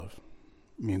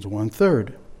means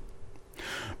 1/3.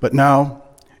 But now,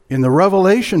 in the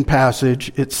Revelation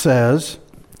passage, it says,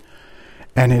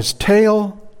 and his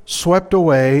tail swept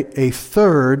away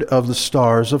 1/3 of the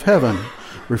stars of heaven,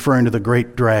 referring to the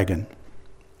great dragon.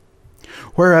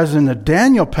 Whereas in the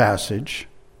Daniel passage,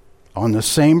 on the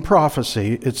same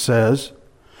prophecy, it says,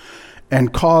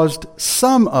 and caused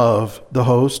some of the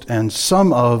host and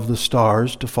some of the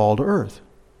stars to fall to earth.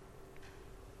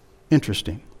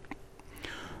 Interesting.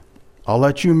 I'll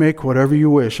let you make whatever you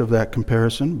wish of that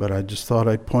comparison, but I just thought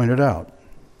I'd point it out.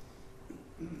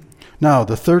 Now,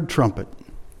 the third trumpet.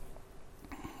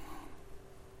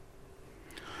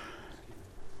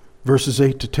 Verses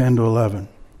 8 to 10 to 11.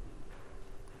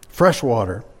 Fresh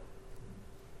water.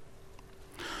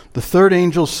 The third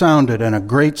angel sounded, and a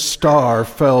great star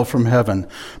fell from heaven,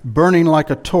 burning like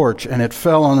a torch, and it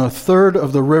fell on 1/3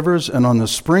 of the rivers and on the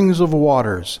springs of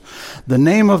waters. The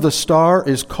name of the star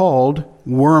is called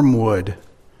Wormwood,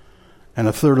 and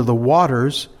 1/3 of the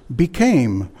waters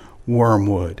became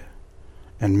wormwood.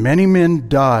 And many men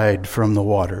died from the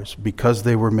waters because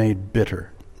they were made bitter.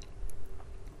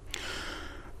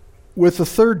 With the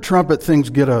third trumpet, things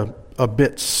get a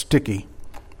bit sticky.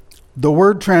 The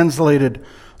word translated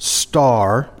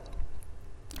star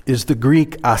is the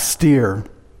Greek aster,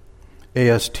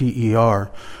 A-S-T-E-R,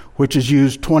 which is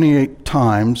used 28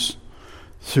 times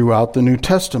throughout the New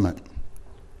Testament,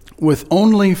 with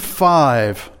only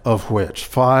 5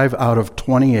 out of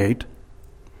 28,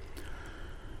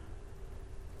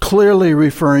 clearly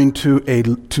referring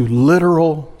to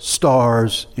literal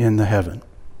stars in the heaven.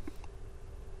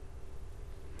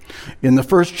 In the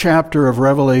first chapter of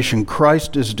Revelation,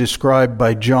 Christ is described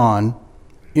by John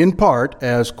in part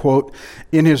as, quote,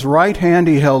 in his right hand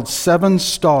he held 7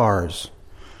 stars,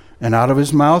 and out of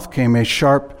his mouth came a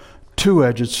sharp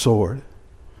 2-edged sword,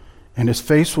 and his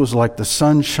face was like the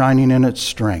sun shining in its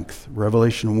strength.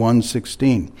 Revelation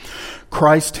 1:16.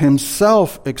 Christ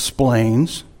himself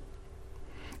explains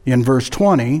in verse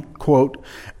 20, quote,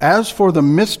 as for the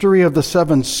mystery of the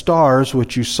 7 stars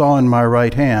which you saw in my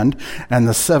right hand, and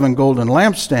the 7 golden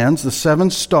lampstands, the 7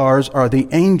 stars are the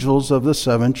angels of the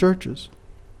 7 churches.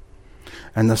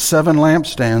 And the 7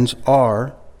 lampstands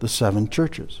are the 7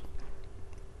 churches.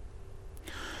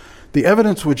 The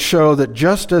evidence would show that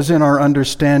just as in our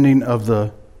understanding of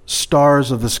the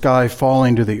stars of the sky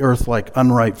falling to the earth like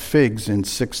unripe figs in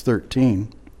 6:13,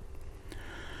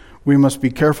 we must be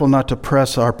careful not to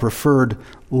press our preferred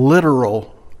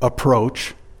literal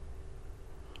approach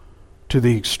to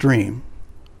the extreme.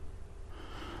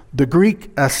 The Greek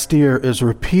aster is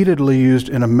repeatedly used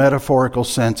in a metaphorical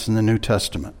sense in the New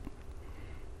Testament.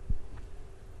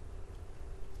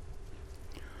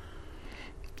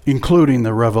 Including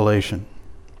the Revelation.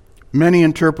 Many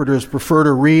interpreters prefer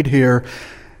to read here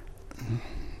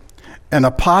an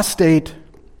apostate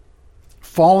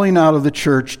falling out of the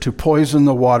church to poison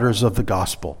the waters of the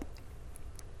gospel.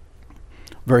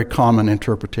 Very common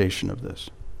interpretation of this.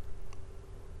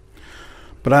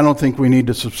 But I don't think we need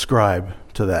to subscribe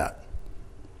to that.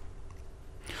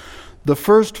 The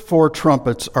first 4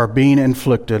 trumpets are being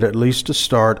inflicted, at least to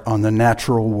start, on the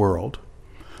natural world.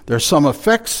 There are some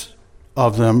effects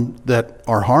of them that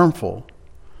are harmful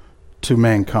to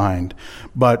mankind,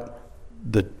 but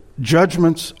the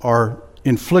judgments are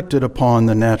inflicted upon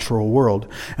the natural world.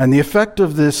 And the effect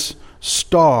of this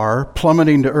star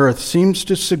plummeting to earth seems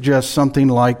to suggest something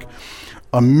like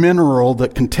a mineral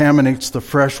that contaminates the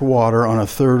fresh water on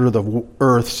 1/3 of the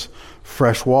earth's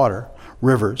fresh water,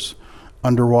 rivers,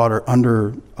 underwater,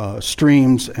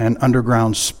 streams, and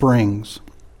underground springs.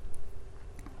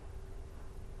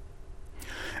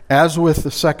 As with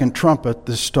the second trumpet,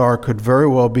 this star could very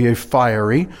well be a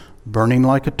fiery, burning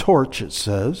like a torch, it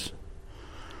says,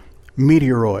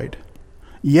 meteoroid,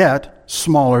 yet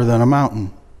smaller than a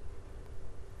mountain,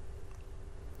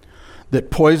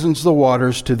 that poisons the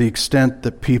waters to the extent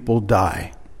that people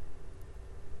die.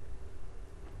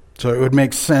 So it would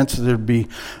make sense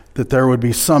that there would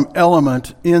be some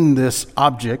element in this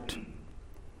object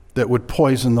that would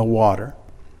poison the water.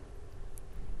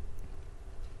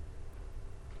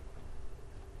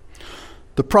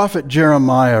 The prophet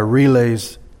Jeremiah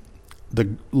relays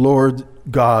the Lord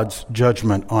God's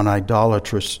judgment on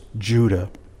idolatrous Judah.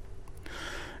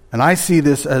 And I see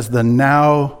this as the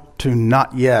now to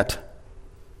not yet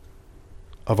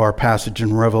of our passage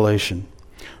in Revelation.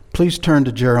 Please turn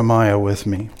to Jeremiah with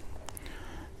me.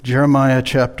 Jeremiah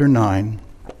chapter 9.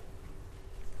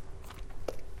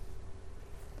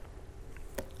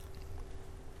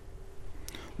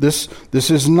 This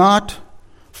is not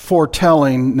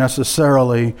foretelling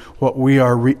necessarily what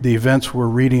the events we're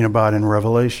reading about in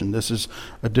Revelation. This is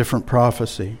a different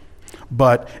prophecy.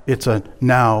 but it's a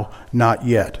now, not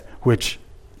yet, which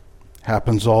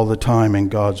happens all the time in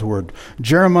God's Word.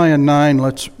 Jeremiah 9,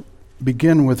 let's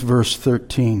begin with verse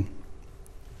 13.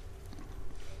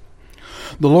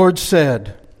 The Lord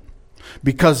said,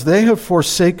 because they have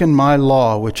forsaken my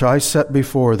law, which I set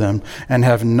before them, and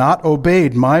have not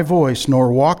obeyed my voice,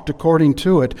 nor walked according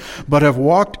to it, but have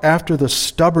walked after the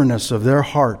stubbornness of their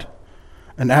heart,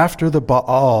 and after the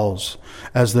Baals,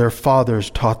 as their fathers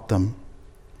taught them.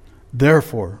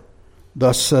 Therefore,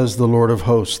 thus says the Lord of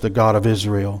hosts, the God of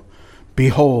Israel,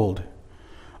 behold,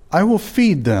 I will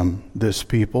feed them, this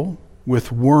people,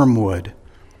 with wormwood,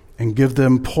 and give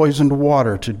them poisoned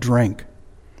water to drink.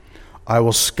 I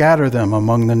will scatter them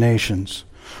among the nations,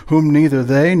 whom neither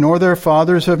they nor their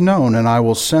fathers have known, and I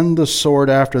will send the sword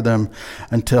after them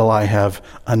until I have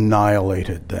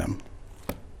annihilated them.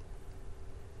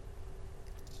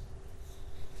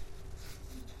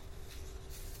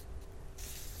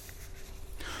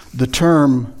 The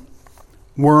term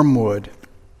wormwood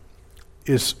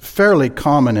is fairly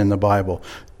common in the Bible,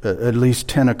 at least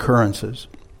 10 occurrences,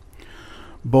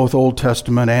 both Old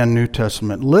Testament and New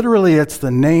Testament. Literally, it's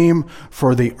the name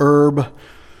for the herb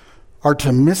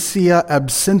Artemisia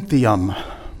absinthium.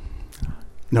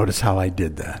 Notice how I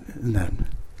did that. Isn't that?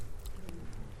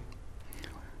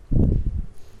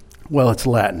 Well, it's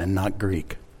Latin and not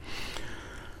Greek.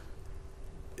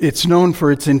 It's known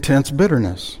for its intense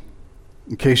bitterness.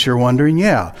 In case you're wondering,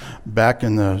 back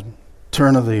in the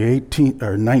turn of the 18th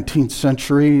or 19th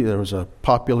century, there was a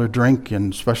popular drink,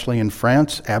 especially in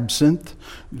France, absinthe.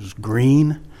 It was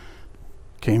green,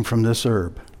 came from this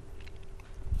herb.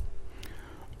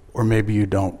 Or maybe you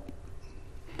don't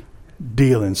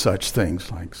deal in such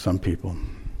things like some people.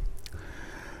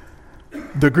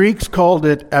 The Greeks called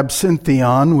it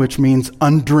absinthion, which means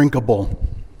undrinkable.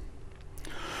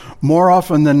 More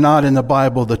often than not in the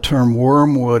Bible, the term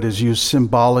wormwood is used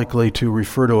symbolically to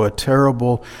refer to a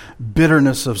terrible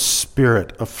bitterness of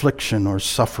spirit, affliction, or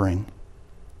suffering.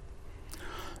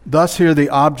 Thus here the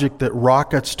object that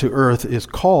rockets to earth is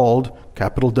called,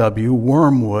 capital W,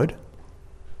 wormwood,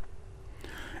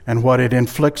 and what it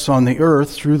inflicts on the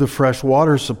earth through the fresh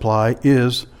water supply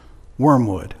is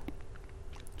wormwood,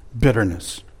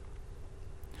 bitterness.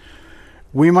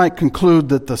 We might conclude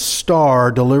that the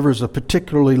star delivers a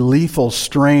particularly lethal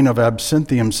strain of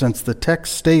absinthium, since the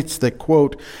text states that,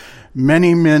 quote,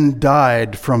 many men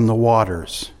died from the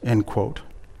waters, end quote.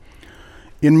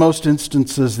 In most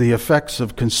instances, the effects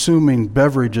of consuming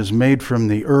beverages made from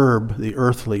the herb, the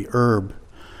earthly herb,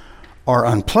 are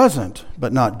unpleasant,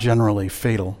 but not generally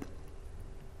fatal.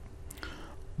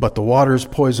 But the waters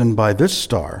poisoned by this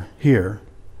star here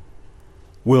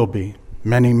will be.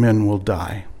 Many men will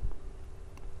die.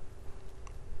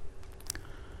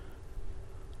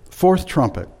 Fourth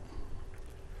trumpet,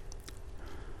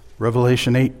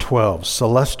 Revelation 8:12,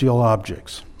 celestial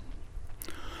objects.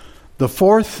 The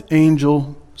fourth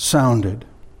angel sounded,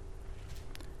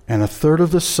 and a third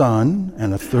of the sun,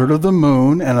 and a third of the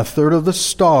moon, and a third of the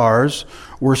stars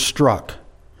were struck,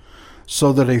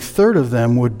 so that a third of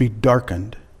them would be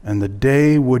darkened, and the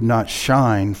day would not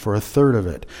shine for a third of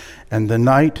it, and the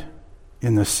night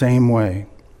in the same way.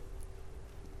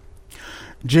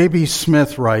 J.B.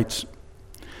 Smith writes,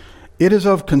 it is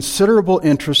of considerable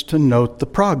interest to note the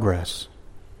progress.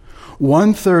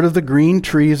 1/3 of the green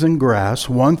trees and grass,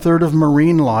 1/3 of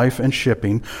marine life and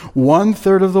shipping,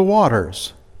 1/3 of the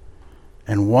waters,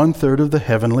 and 1/3 of the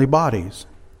heavenly bodies.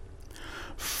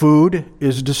 Food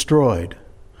is destroyed.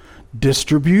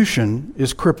 Distribution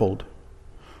is crippled.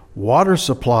 Water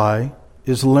supply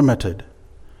is limited.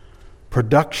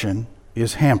 Production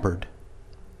is hampered.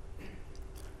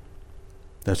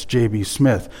 That's J.B.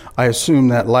 Smith. I assume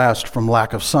that lasts from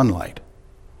lack of sunlight.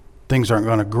 Things aren't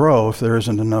going to grow if there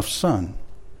isn't enough sun.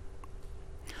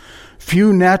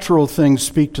 Few natural things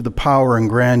speak to the power and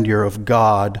grandeur of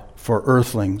God for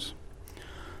earthlings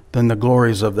than the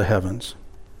glories of the heavens.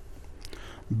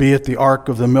 Be it the arc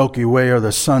of the Milky Way or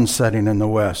the sun setting in the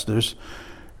west. There's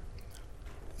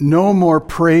no more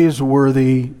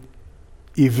praiseworthy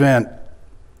event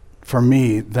for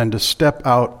me than to step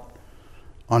out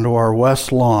onto our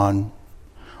west lawn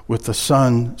with the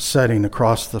sun setting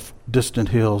across the distant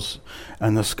hills,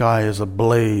 and the sky is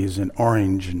ablaze in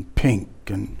orange and pink,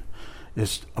 and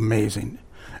it's amazing.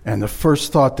 And the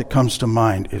first thought that comes to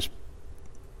mind is,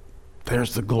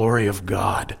 there's the glory of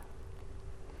God.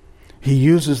 He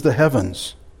uses the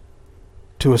heavens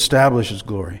to establish his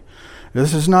glory.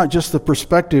 This is not just the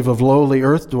perspective of lowly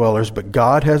earth dwellers, but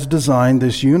God has designed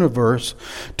this universe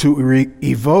to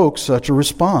evoke such a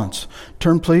response.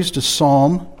 Turn please to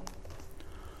Psalm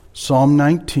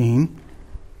 19.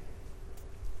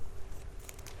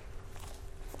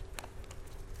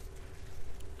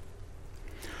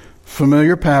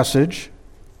 familiar passage,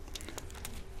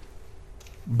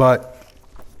 but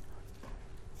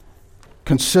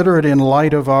consider it in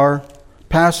light of our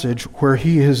passage where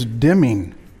he is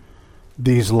dimming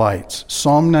these lights.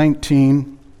 Psalm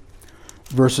 19,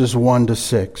 verses 1 to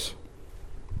 6.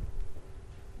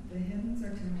 The heavens are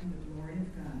telling the glory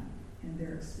of God, and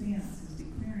their expanse is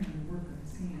declaring the work of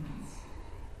his hands.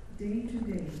 Day to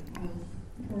day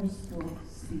pours forth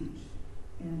speech,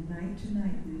 and night to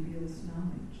night reveals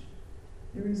knowledge.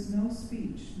 There is no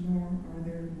speech, nor are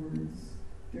there words.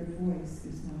 Their voice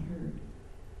is not heard.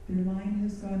 Their line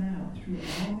has gone out through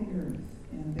all the earth,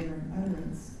 and they are an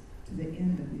utterance to the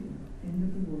end of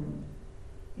the world.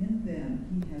 In them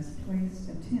he has placed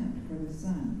a tent for the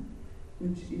sun,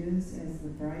 which is as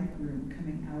the bridegroom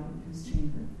coming out of his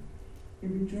chamber.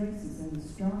 It rejoices in the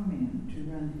strong man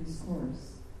to run his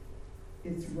course.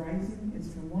 Its rising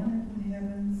is from one end of the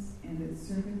heavens, and its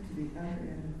servant to the other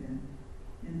end of them,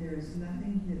 and there is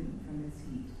nothing hidden from its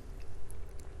heat.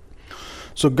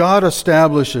 So God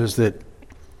establishes that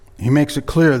he makes it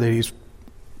clear that he's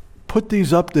put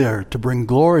these up there to bring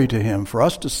glory to him, for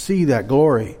us to see that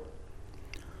glory.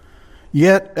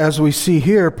 Yet, as we see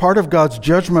here, part of God's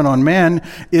judgment on man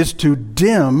is to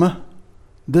dim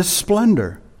this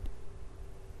splendor,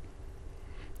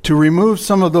 to remove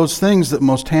some of those things that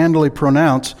most handily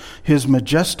pronounce his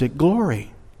majestic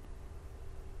glory.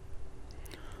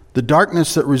 The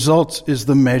darkness that results is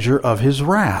the measure of his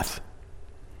wrath.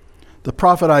 The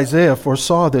prophet Isaiah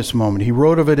foresaw this moment. He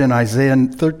wrote of it in Isaiah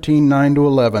 13, 9 to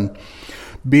 11.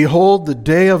 Behold, the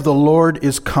day of the Lord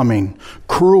is coming,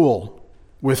 cruel,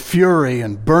 with fury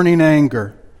and burning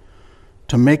anger,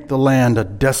 to make the land a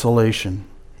desolation.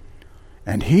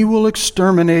 And he will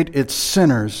exterminate its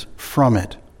sinners from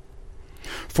it.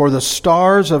 For the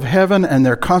stars of heaven and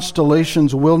their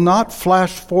constellations will not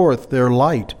flash forth their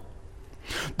light.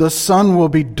 The sun will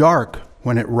be dark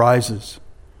when it rises,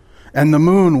 and the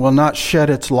moon will not shed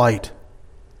its light.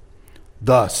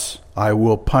 Thus I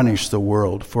will punish the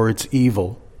world for its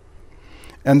evil,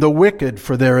 and the wicked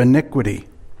for their iniquity.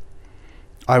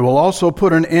 I will also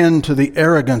put an end to the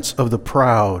arrogance of the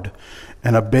proud,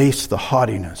 and abase the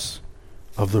haughtiness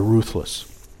of the ruthless.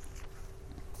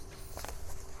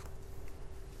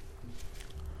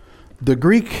 The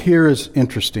Greek here is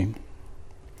interesting.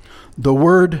 The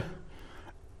word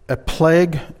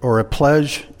eplege or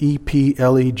eplege,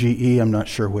 E-P-L-E-G-E, I'm not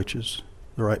sure which is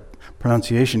the right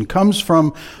pronunciation, comes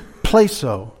from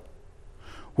pleso,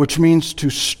 which means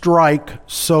to strike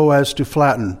so as to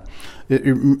flatten.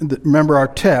 Remember, our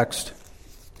text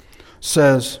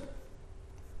says,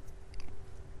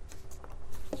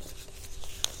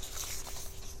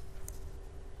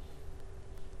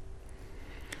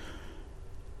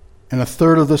 and a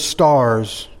third of the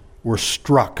stars were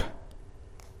struck.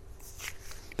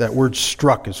 That word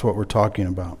struck is what we're talking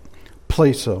about.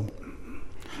 Pleso.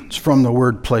 It's from the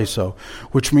word pleso,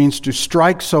 which means to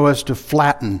strike so as to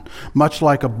flatten, much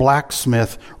like a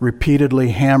blacksmith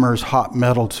repeatedly hammers hot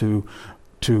metal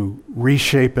to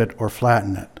reshape it or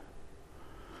flatten it.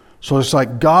 So it's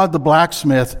like God the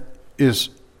blacksmith is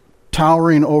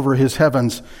towering over his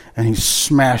heavens, and he's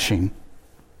smashing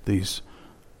these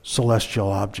celestial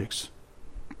objects.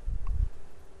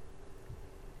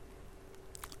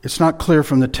 It's not clear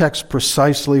from the text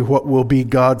precisely what will be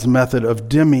God's method of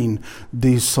dimming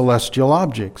these celestial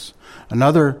objects.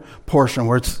 Another portion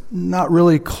where it's not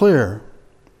really clear.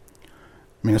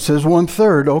 I mean, it says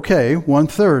 1/3, okay,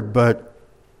 1/3, but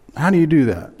how do you do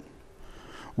that?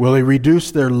 Will he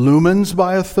reduce their lumens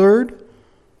by 1/3?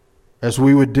 As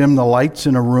we would dim the lights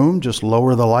in a room, just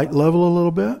lower the light level a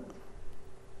little bit?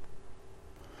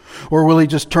 Or will he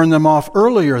just turn them off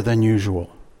earlier than usual?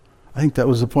 I think that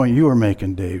was the point you were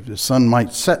making, Dave. The sun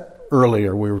might set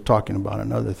earlier. We were talking about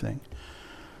another thing.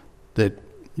 That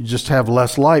you just have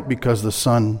less light because the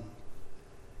sun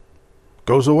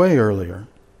goes away earlier.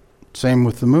 Same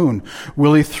with the moon.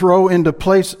 Will he throw into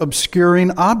place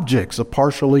obscuring objects, a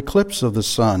partial eclipse of the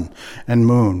sun and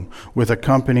moon, with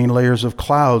accompanying layers of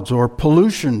clouds, or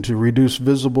pollution to reduce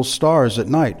visible stars at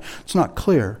night? It's not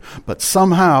clear. But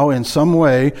somehow, in some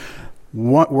way,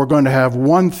 we're going to have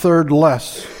 1/3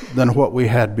 less than what we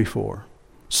had before.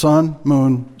 Sun,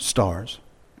 moon, stars.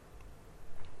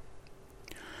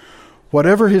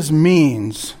 Whatever his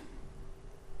means,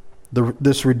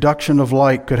 this reduction of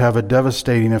light could have a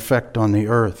devastating effect on the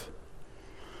earth,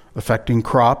 affecting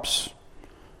crops,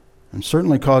 and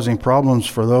certainly causing problems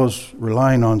for those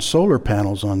relying on solar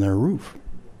panels on their roof.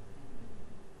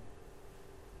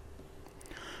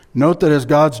 Note that as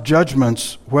God's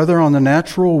judgments, whether on the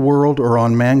natural world or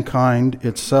on mankind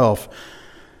itself,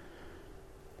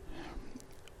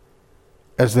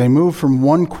 As they move from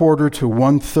 1/4 to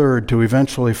 1/3 to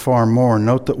eventually far more,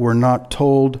 note that we're not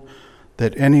told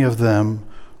that any of them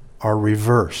are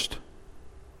reversed.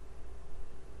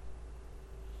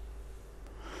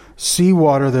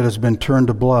 Seawater that has been turned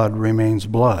to blood remains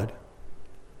blood.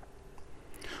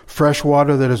 Fresh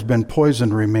water that has been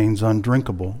poisoned remains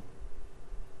undrinkable.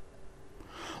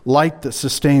 Light that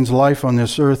sustains life on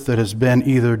this earth that has been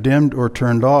either dimmed or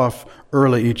turned off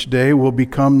early each day will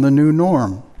become the new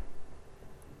norm.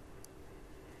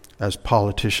 As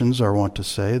politicians are wont to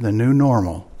say, the new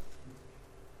normal.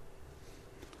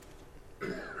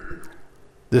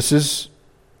 This is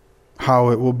how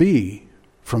it will be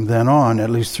from then on, at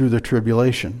least through the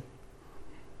tribulation.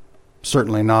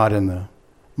 Certainly not in the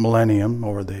millennium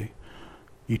or the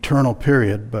eternal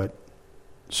period, but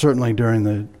certainly during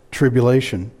the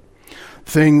tribulation.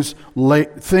 Things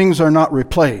are not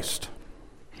replaced.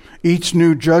 Each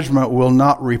new judgment will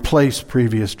not replace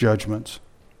previous judgments,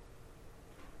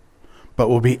 but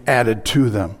will be added to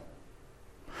them.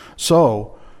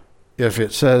 So, if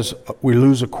it says we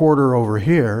lose 1/4 over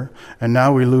here, and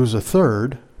now we lose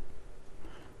 1/3,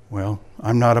 well,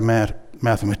 I'm not a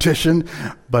mathematician,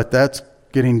 but that's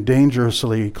getting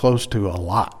dangerously close to a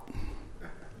lot.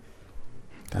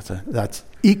 That's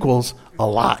equals a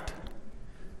lot.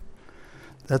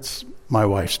 That's my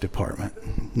wife's department,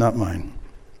 not mine.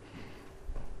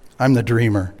 I'm the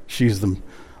dreamer. She's the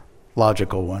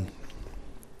logical one.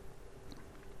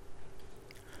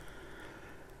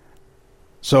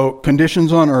 So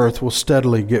conditions on earth will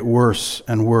steadily get worse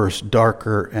and worse,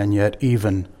 darker and yet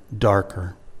even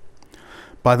darker.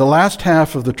 By the last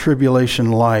half of the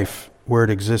tribulation life, where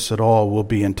it exists at all, will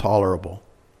be intolerable.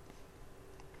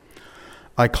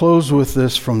 I close with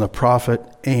this from the prophet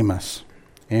Amos,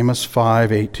 Amos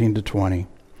 5:18-20.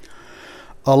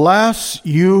 Alas,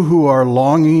 you who are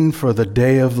longing for the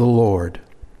day of the Lord.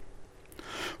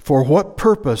 For what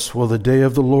purpose will the day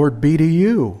of the Lord be to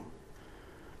you?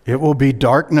 It will be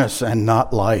darkness and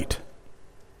not light.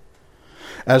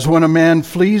 As when a man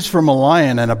flees from a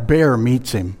lion and a bear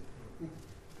meets him,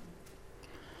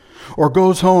 or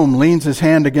goes home, leans his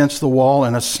hand against the wall,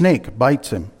 and a snake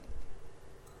bites him.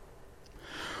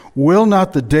 Will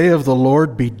not the day of the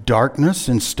Lord be darkness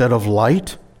instead of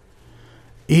light,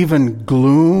 even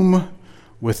gloom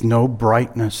with no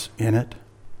brightness in it?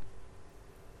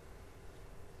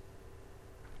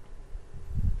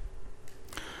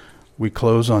 We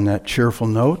close on that cheerful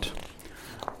note.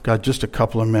 Got just a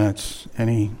couple of minutes.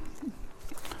 Any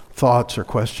thoughts or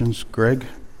questions, Greg?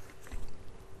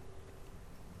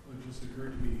 Well, it just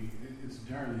occurred to me it's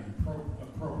entirely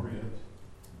appropriate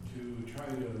to try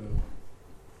to,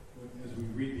 as we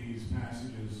read these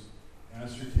passages,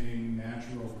 ascertain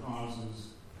natural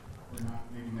causes, or not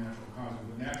maybe natural causes,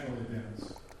 but natural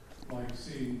events, like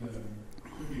seeing that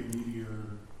could be a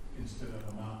meteor instead of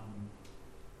a mountain.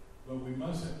 But we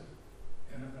mustn't,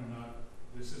 and I'm not,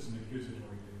 this isn't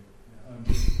accusatory, I'm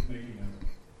just making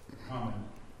a comment.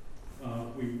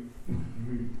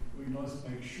 We must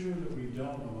make sure that we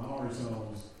don't allow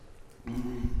ourselves, when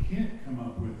we can't come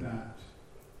up with that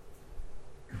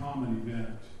common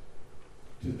event,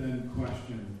 to then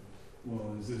question,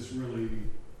 well, did this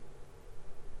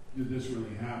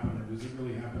really happen, or does it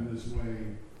really happen this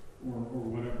way, or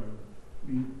whatever.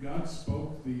 I mean, God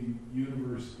spoke the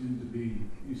universe into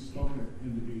being. He spoke it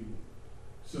into being.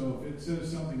 So if it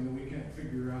says something that we can't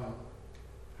figure out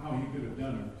how he could have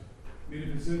done it, I mean,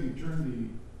 if it said he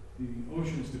turned the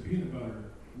oceans to peanut butter,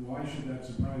 why should that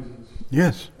surprise us?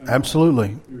 Yes,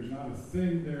 absolutely. There's not a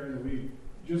thing there that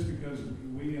just because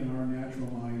we in our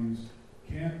natural minds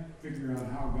can't figure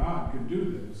out how God can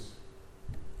do this,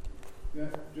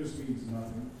 that just means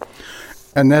nothing.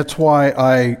 And that's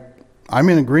why I'm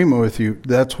in agreement with you.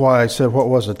 That's why I said, what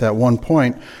was it, that one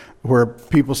point where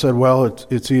people said, well,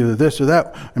 it's either this or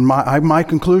that. And my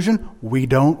conclusion, we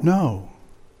don't know.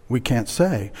 We can't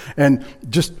say. And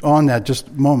just on that, just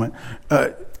a moment.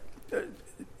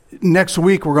 Next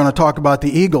week, we're going to talk about the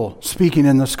eagle speaking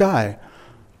in the sky.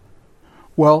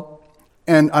 Well,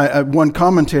 and one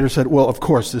commentator said, well, of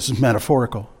course, this is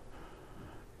metaphorical.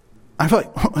 I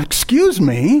thought, excuse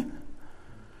me?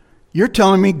 You're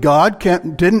telling me God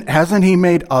hasn't he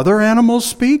made other animals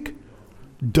speak?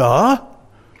 Duh.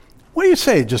 What do you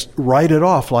say? Just write it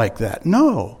off like that?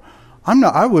 No.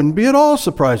 I wouldn't be at all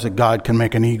surprised that God can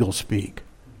make an eagle speak.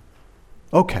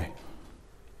 Okay.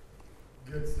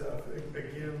 Good stuff.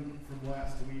 Again, from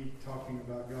last week, talking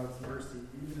about God's mercy,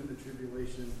 even in the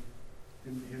tribulation,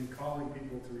 in calling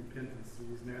people to repentance through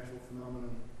these natural phenomena.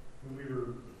 When we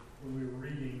were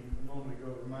reading a moment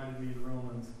ago, it reminded me in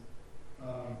Romans,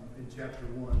 in chapter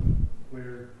 1,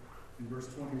 where In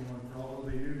verse 21, for although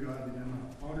they knew God, they did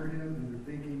not honor him in their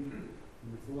thinking, and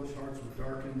their foolish hearts were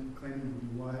darkened, claiming to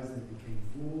be wise, they became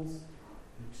fools,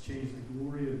 and exchanged the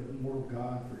glory of the immortal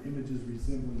God for images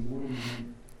resembling mortal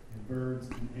men, and birds,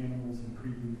 and animals, and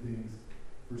creeping things.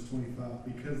 Verse 25,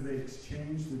 because they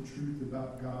exchanged the truth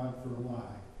about God for a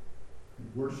lie,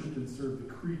 and worshipped and served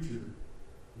the creature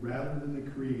rather than the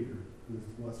Creator, who is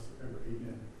blessed forever.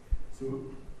 Amen. So,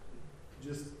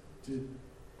 just to,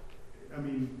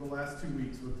 the last 2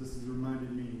 weeks, what this has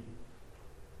reminded me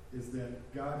is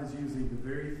that God is using the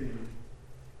very thing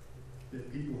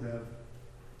that people have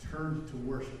turned to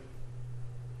worship.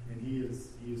 And He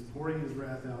is pouring His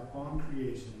wrath out on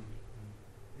creation,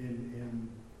 and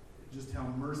just how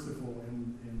merciful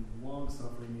and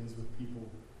long-suffering He is with people,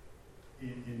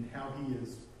 and how He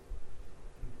is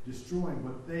destroying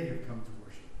what they have come to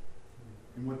worship.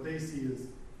 And what they see is,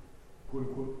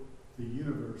 quote-unquote, the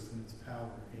universe and its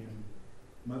power, and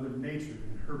Mother Nature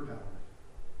and her power.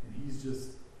 And he's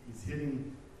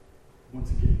hitting, once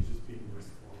again, he's just being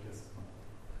merciful, I guess.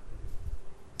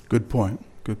 Good point.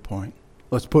 Good point.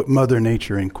 Let's put Mother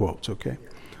Nature in quotes, okay?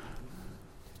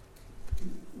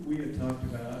 We had talked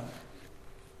about,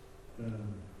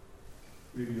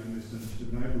 maybe I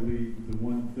misunderstood, but I believe the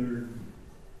 1/3,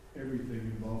 everything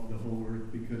involved the whole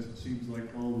earth, because it seems like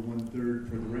all the 1/3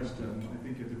 for the rest of them. I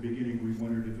think at the beginning we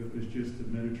wondered if it was just the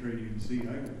Mediterranean Sea.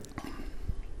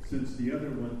 Since the other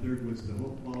 1/3 was the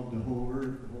whole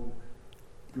earth, the whole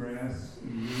grass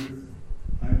and the earth,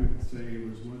 I would say it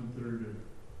was 1/3 of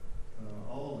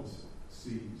all the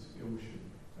seas, the ocean.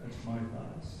 That's my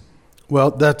thoughts.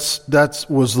 Well,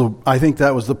 I think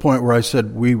that was the point where I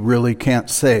said we really can't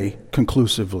say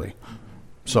conclusively.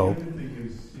 So the other thing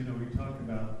is, we talk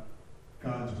about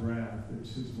God's wrath.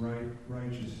 It's His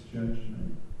righteous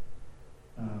judgment.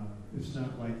 It's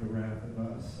not like the wrath of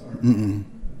us, or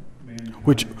mankind.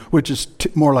 Which is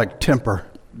more like temper.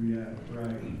 Yeah,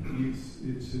 right.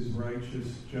 It's His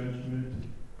righteous judgment,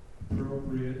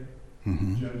 appropriate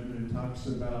judgment. It talks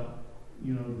about,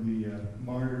 the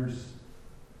martyrs,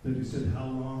 that He said, how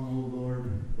long, O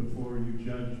Lord, before you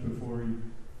judge,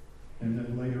 and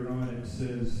then later on it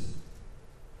says,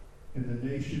 and the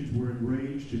nations were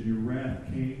enraged, and your wrath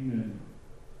came, and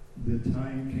the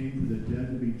time came for the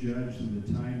dead to be judged, and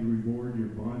the time to reward your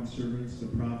bondservants, the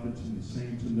prophets, and the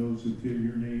saints, and those who fear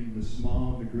your name, the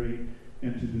small and the great,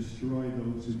 and to destroy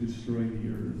those who destroy the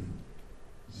earth.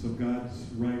 So God's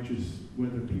righteous,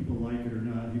 whether people like it or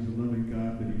not. He's a loving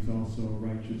God, but He's also a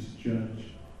righteous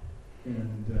judge.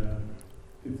 And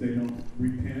if they don't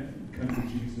repent and come to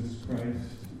Jesus Christ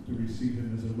to receive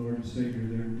Him as a Lord and Savior,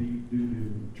 they're deep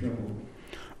doo-doo trouble.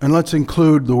 And let's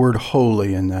include the word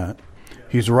holy in that.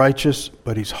 He's righteous,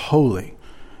 but He's holy.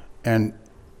 And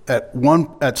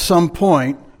at some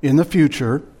point in the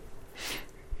future,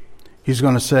 He's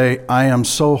going to say, I am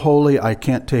so holy, I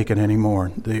can't take it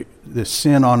anymore. The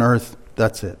sin on earth,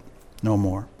 that's it. No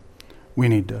more. We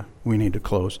need to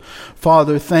close.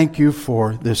 Father, thank You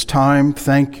for this time.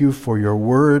 Thank You for Your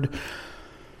word.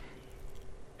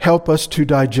 Help us to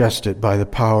digest it by the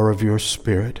power of Your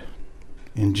Spirit.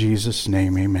 In Jesus'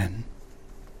 name, amen.